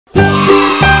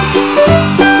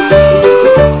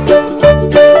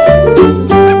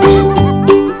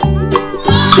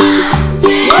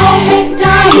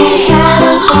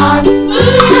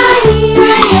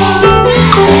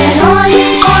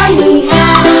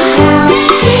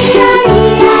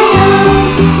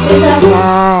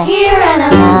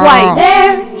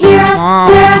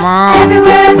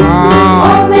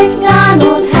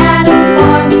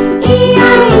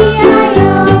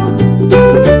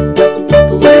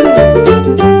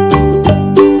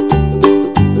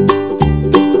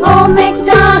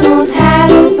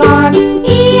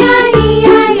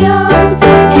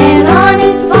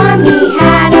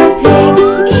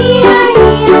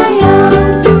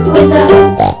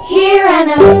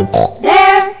and a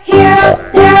there,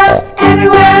 here, there,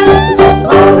 everywhere.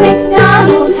 Old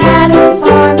MacDonald had a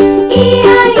farm,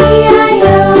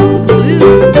 E-I-E-I-O.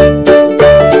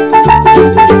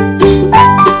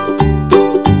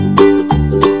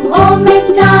 Old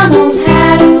MacDonald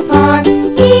had a farm,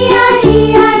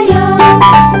 E-I-E-I-O.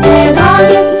 And on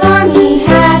his farm he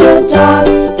had a dog,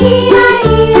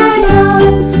 E-I-E-I-O.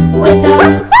 With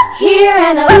a here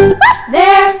and a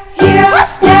there, here,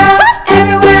 there,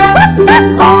 everywhere.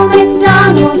 Old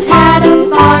MacDonald had a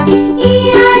farm,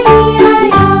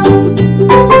 E-I-E-I-O.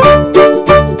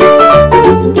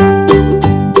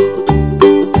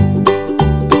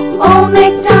 Old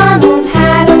MacDonald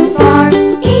had a farm,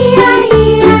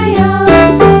 E-I-E-I-O.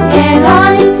 And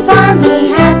on his farm he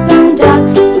had some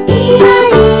ducks,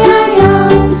 E-I-E-I-O.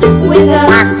 With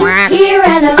a here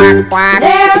and a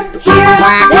there, here,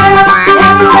 there,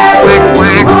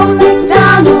 everywhere. Old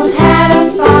MacDonald had a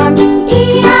farm,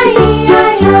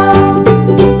 E-I-E-I-O.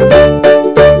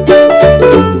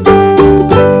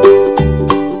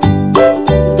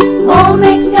 Old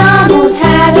MacDonald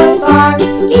had a farm,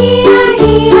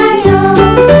 E-I-E-I-O.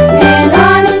 And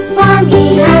on his farm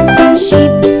he had some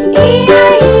sheep,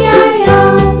 E-I-E-I-O.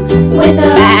 With a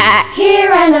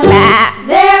here and a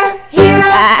there, here,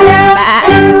 there,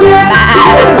 everywhere.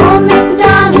 Old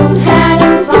MacDonald had a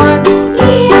farm,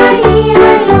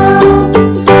 E-I-E-I-O.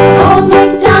 Old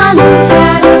MacDonald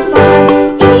had a farm,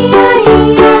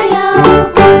 E-I-E-I-O.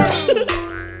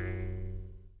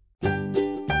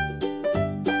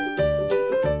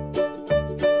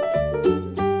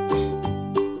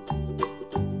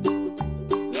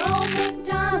 Old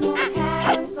MacDonald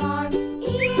had a farm,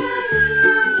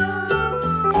 E-I-E-I-O.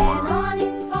 And on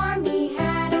his farm he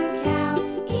had a cow,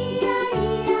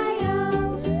 E-I-E-I-O.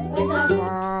 With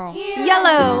a here,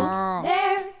 Yellow.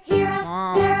 there, here,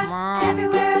 there,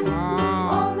 everywhere.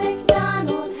 Old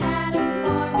MacDonald had a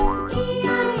farm,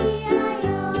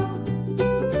 E-I-E-I-O.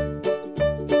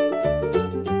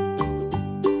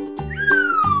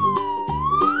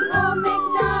 Old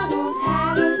MacDonald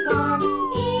had a farm,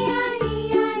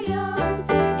 E-I-E-I-O.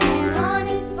 And on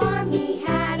his farm he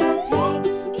had a pig,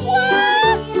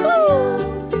 E-I-E-I-O.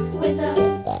 With a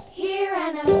here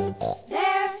and a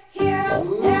there, here,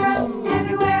 there,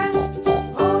 everywhere.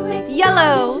 Old MacDonald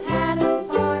Yellow. had a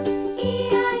farm,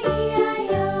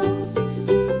 E-I-E-I-O.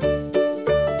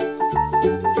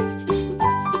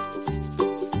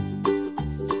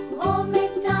 Old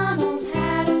MacDonald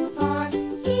had a farm,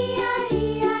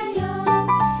 E-I-E-I-O.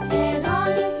 And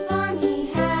on his farm he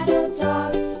had a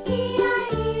dog,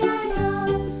 E-I-E-I-O.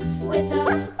 With a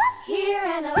here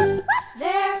and a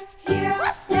there, here,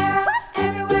 there,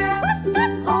 everywhere.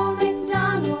 Old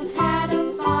MacDonald had a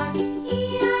farm,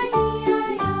 E-I-E-I-O.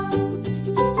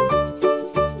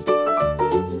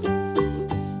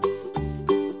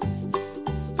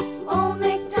 Old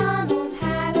MacDonald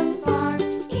had a farm,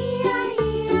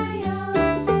 E-I-E-I-O.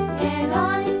 And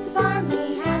on his farm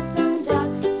he had some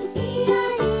ducks,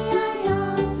 E-I-E-I-O.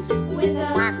 With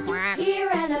a here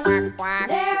and a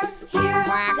there, here,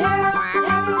 there,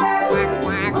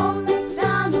 everywhere. Old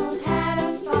MacDonald had a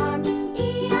farm,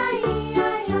 E-I-E-I-O.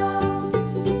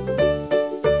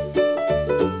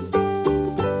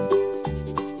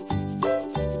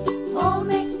 Old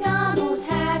MacDonald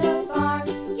had a farm,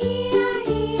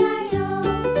 E-I-E-I-O.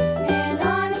 And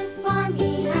on his farm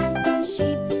he had some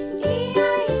sheep,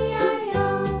 E-I-E-I-O.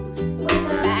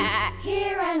 With a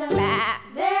here and a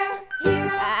there,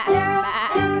 here, there,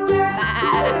 everywhere.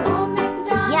 Old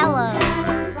MacDonald Yellow. had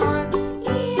a farm,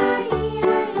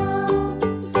 E-I-E-I-O.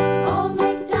 Old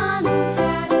MacDonald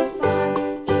had a farm,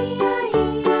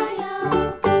 E-I-E-I-O.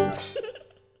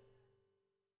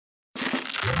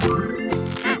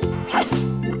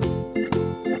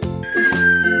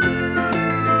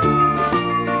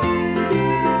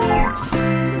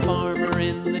 Farmer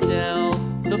in the dell,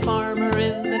 the farmer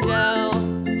in the dell.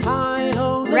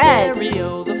 Hi-ho, the Red.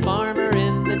 dairy-o, the farmer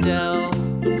in the dell.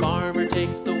 The farmer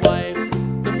takes the wife,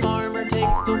 the farmer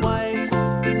takes the wife.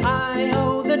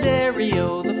 Hi-ho, the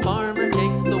dairy-o, the farmer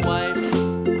takes the wife.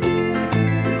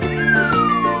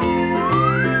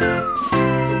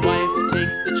 The wife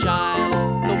takes the child,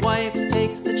 the wife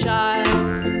takes the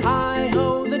child.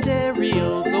 Hi-ho, the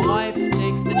dairy-o, the wife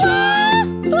takes the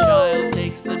child. The child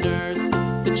takes the nurse,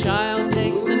 the child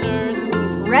takes the nurse.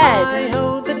 Red.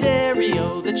 Hi-ho, the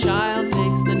dairy-o, the child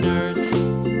takes the nurse.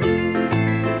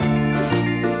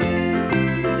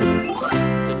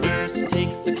 The nurse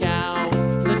takes the cow,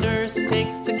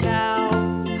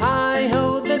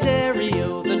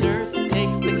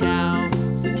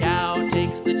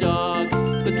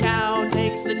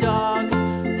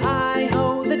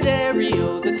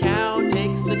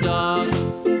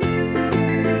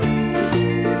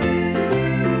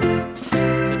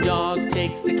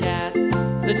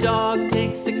 dog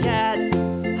takes the cat.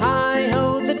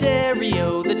 Hi-ho, the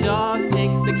dairy-o, the dog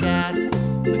takes the cat.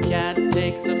 The cat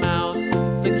takes the mouse,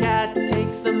 the cat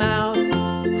takes the mouse.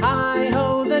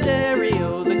 Hi-ho, the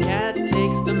dairy-o, the cat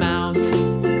takes the mouse.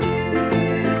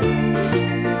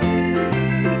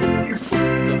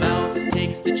 The mouse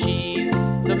takes the cheese,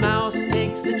 the mouse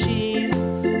takes the cheese.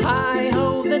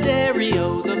 Hi-ho, the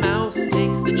dairy-o, the mouse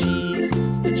takes the cheese.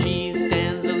 The cheese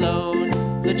stands alone,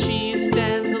 the cheese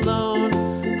stands alone.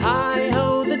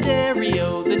 Hi-ho, the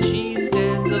dairy-o, the cheese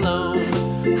stands alone.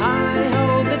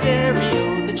 Hi-ho, the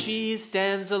dairy-o, the cheese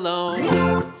stands alone.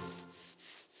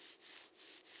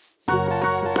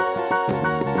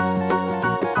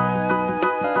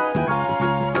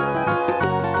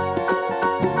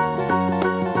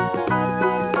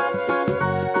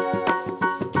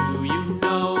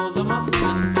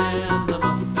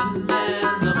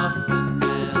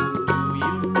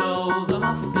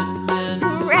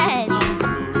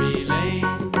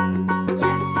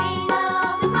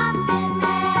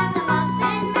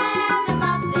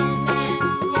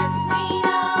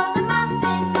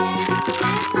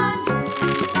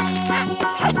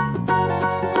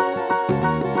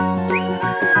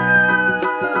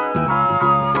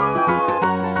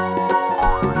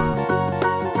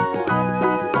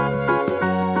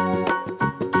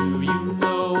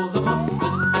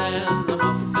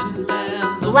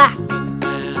 Black.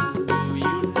 Do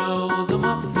you know the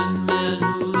Muffin Man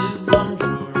who lives on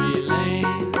Drury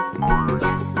Lane?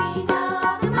 Yes, we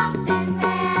know the Muffin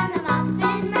Man, the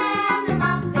Muffin Man, the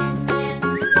Muffin Man.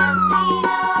 Yes, we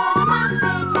know the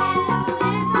Muffin Man who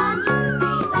lives on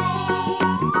Drury Lane.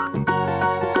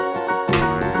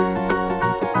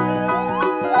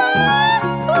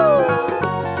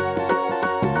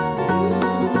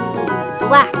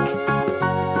 Black.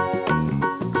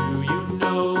 Do you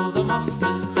know the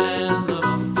Muffin Man, the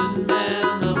Muffin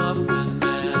Man, the Muffin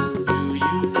Man? Do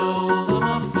you know the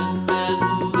Muffin Man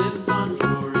who lives on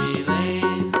Drury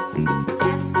Lane?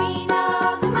 Yes, we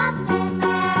know the Muffin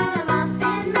Man, the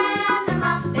Muffin Man, the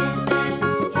Muffin Man.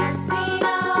 Yes, we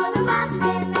know the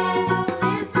Muffin Man who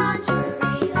lives on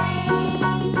Drury Lane.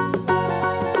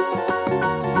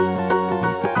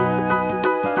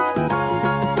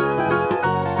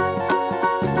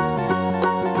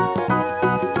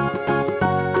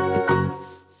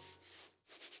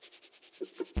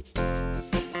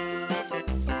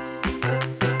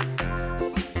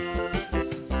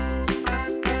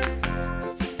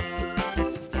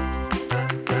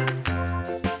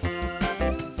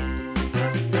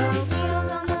 The wheels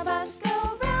on the bus go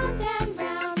round and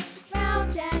round,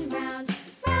 round and round,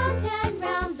 round and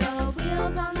round. The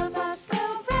wheels on the bus go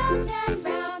round and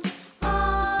round,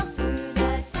 all through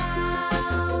the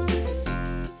town.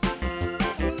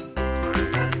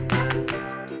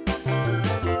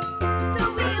 The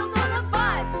wheels on the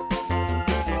bus.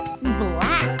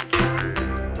 Black.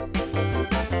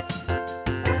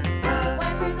 The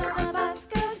wipers on the bus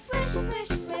go swish, swish,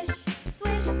 swish,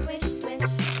 swish, swish, swish, swish,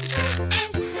 swish,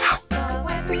 swish. The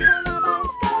wipers on the bus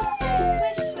go swish,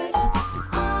 swish, swish,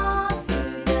 all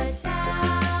through the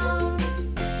town.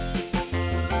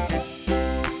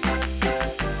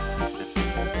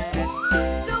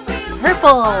 The wheels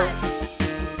Purple. on the bus.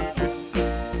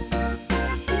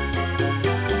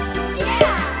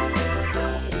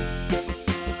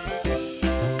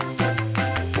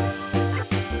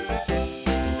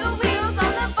 The wheels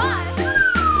on the bus.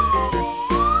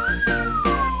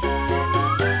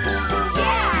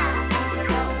 Yeah.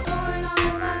 The horn on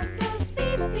the bus goes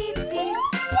beep, beep, beep.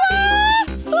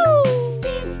 Beep,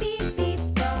 beep, beep, beep.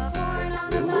 The horn on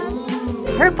the bus goes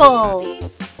beep, Purple. beep,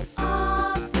 beep,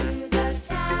 all through the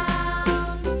town.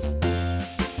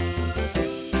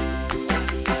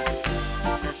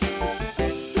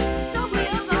 The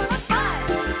wheels on the bus.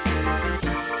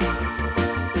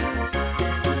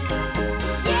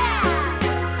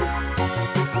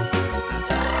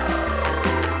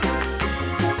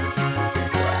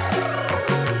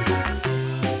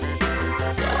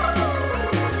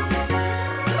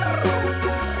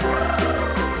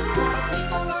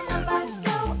 People on the bus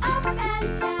go up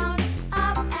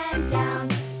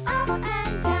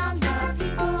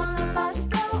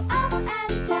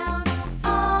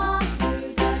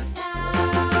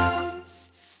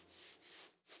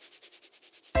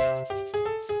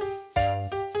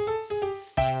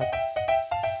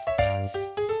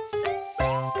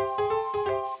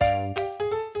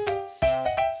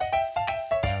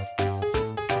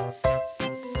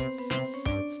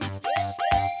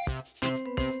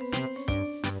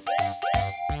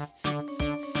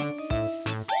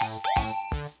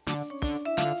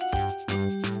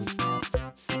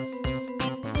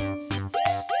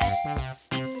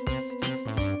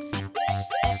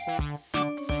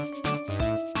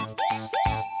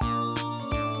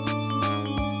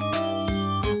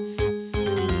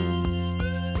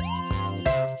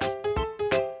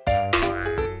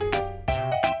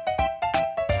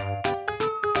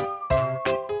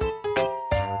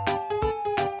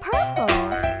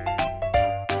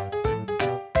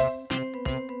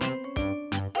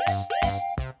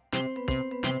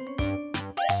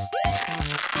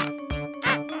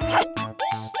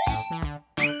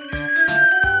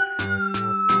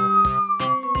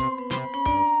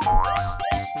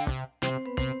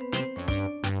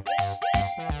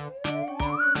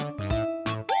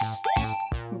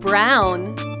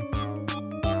Brown.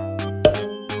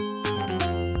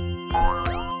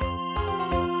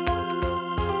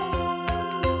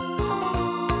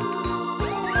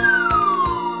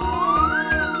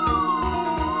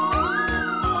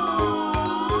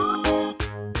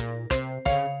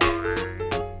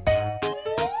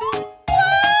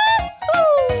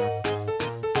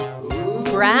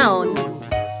 Brown.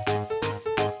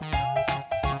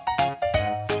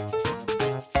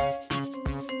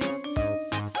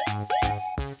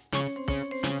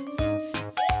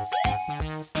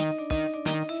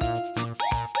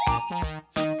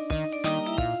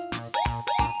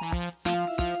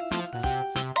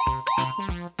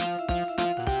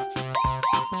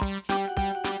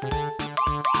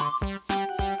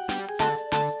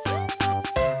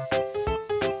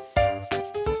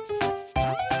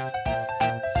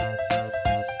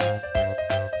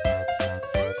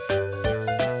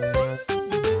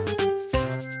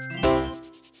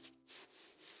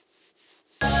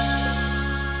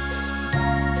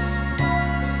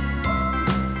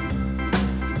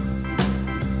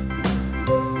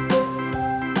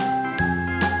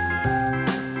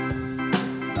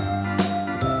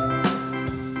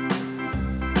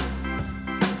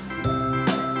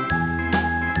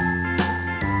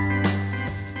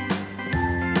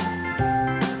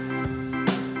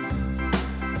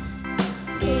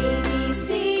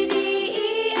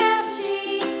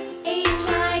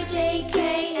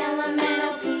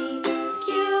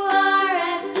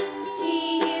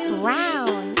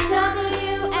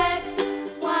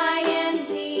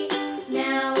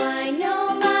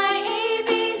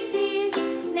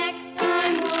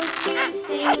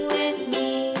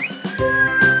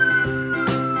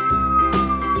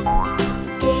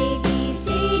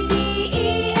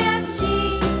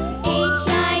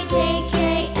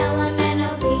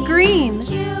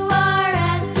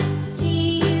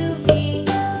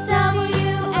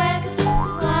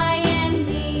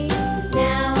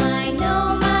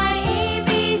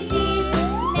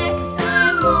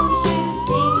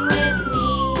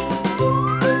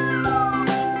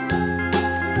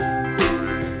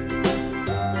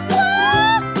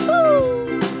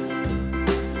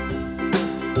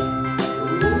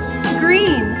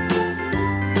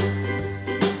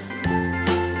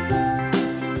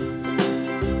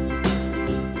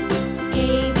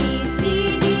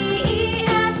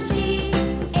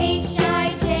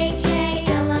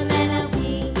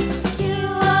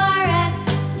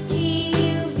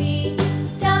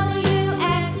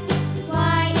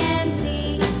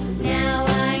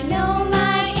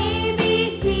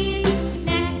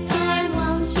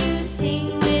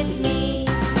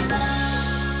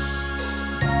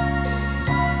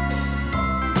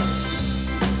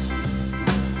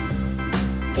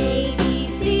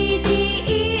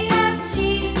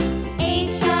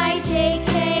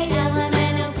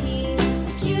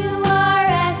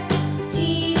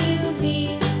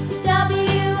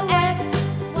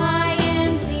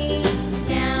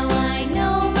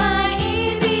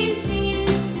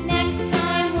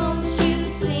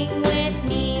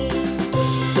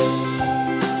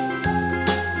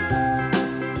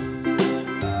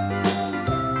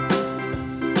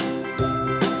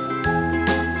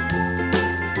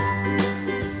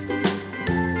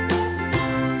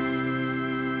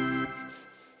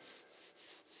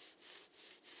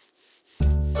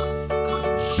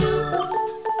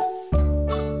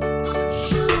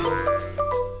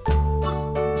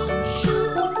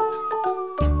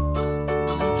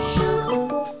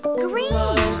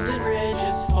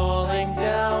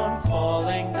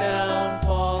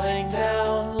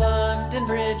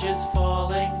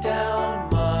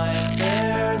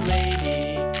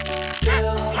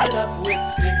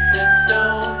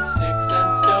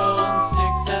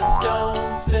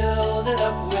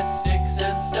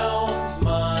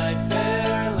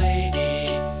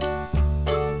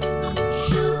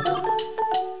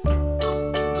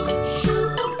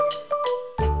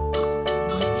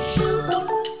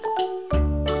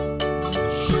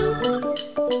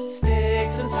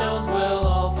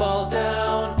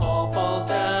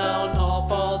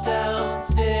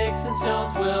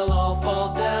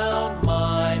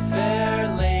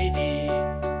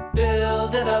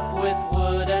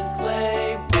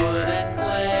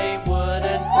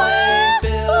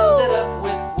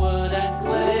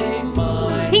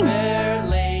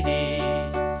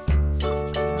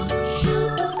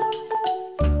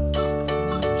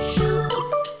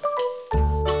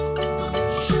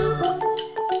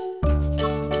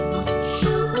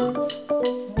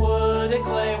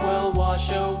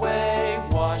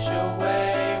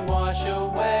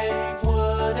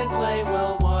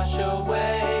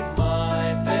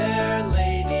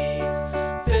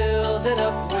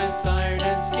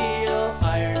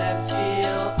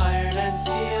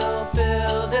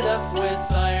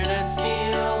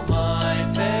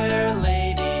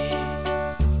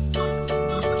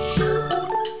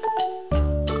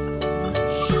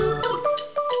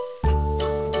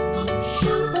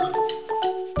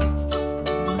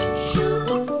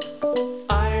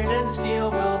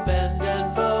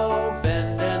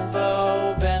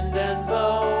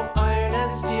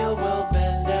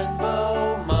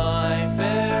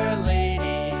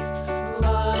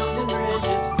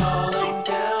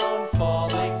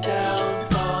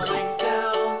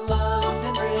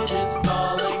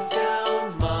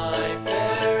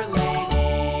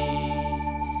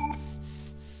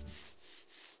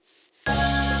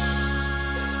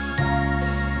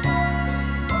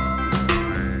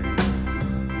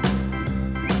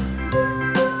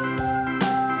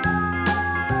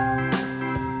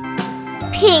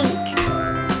 pink.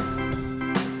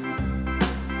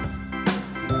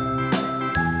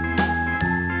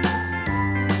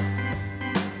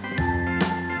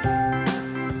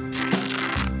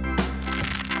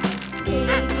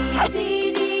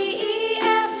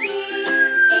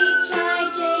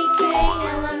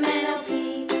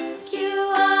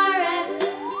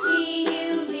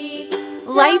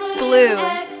 Lights blue.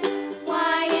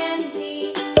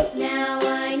 Now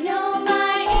I know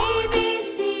my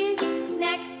ABCs.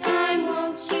 Next time,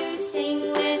 won't you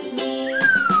sing with me?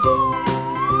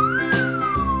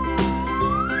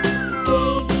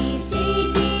 A, B, C,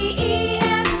 D, E,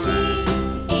 F, G,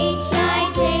 H,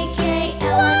 I, J, K,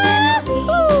 L, M, N, O, P,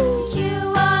 Q,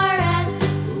 R, S,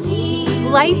 T, U, V,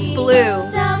 Lights blue.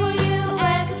 W,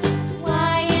 X,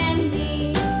 Y, and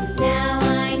Z. Now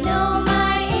I know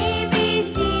my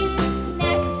ABCs.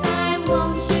 Next time,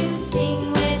 won't you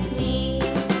sing with me?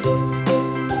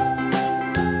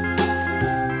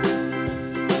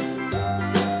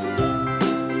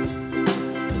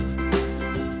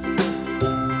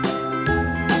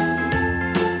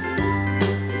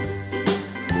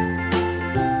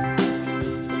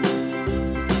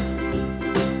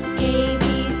 A, B,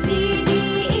 C, D,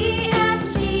 E, F,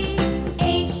 G,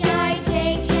 H, I, J,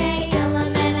 K, L,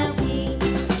 M, N, O, P,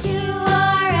 Q,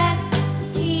 R, S,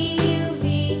 T, U, V,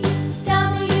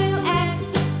 W, X,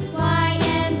 Y,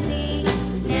 and Z.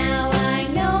 Now I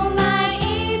know my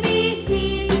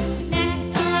ABCs.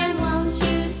 Next time, won't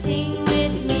you sing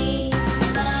with me?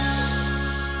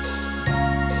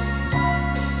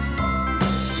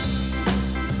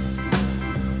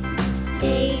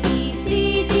 A, B, C,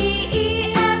 D,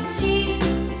 E, F, G,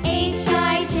 H,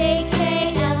 I, J, K,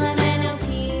 L, M, N, O,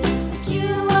 P, Q,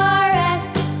 R, S,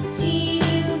 T,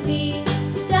 U, V,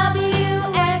 W,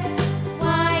 X,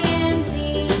 Y, and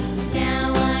Z.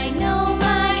 Now I know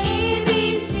my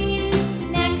ABCs.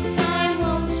 Next time,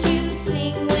 won't you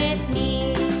sing with me?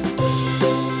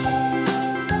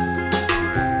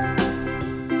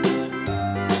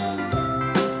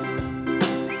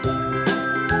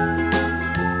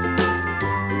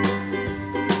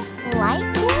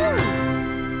 Light blue.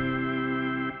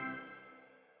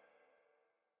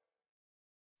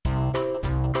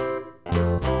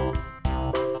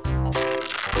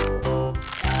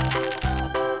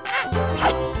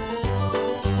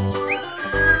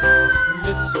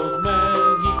 This old man,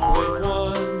 he played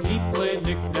one. He played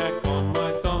knick-knack on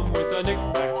my thumb with a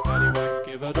knick-knack, paddywhack,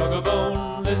 give a dog a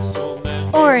bone. This old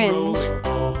man came Orange. rolling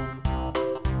home.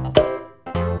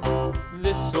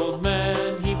 This old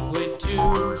man, he played two.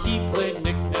 He played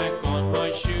knick-knack on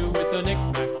my shoe with a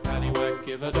knick-knack, paddywhack,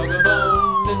 give a dog a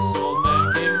bone. This old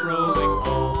man came rolling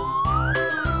home.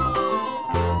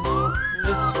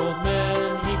 This old man,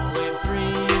 he played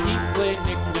three. He played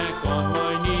knick-knack on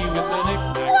my knee with a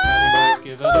knick-knack, paddywhack,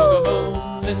 give a dog a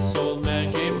bone. This old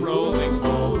man came rolling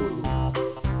home.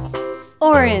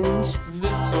 Orange.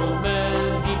 This old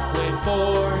man, he played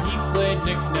four. He played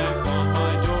knick-knack on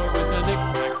my door with a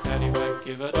knick-knack, paddywhack,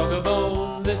 give a dog a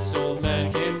bone. This old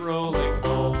man came rolling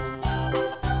home.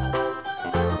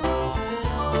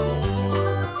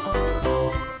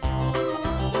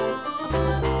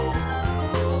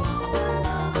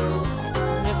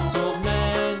 This old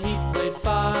man, he played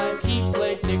five. He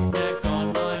played knick-knack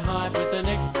on my hive with a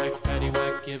knick-knack,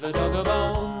 paddywhack, give a dog a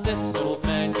bone. This old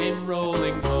man came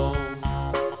rolling home.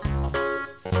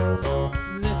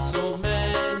 This old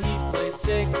man, he played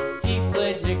six. He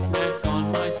played knick-knack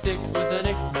on my sticks with a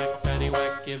knick-knack,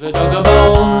 paddywhack, give a dog a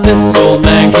bone. This old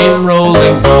man came rolling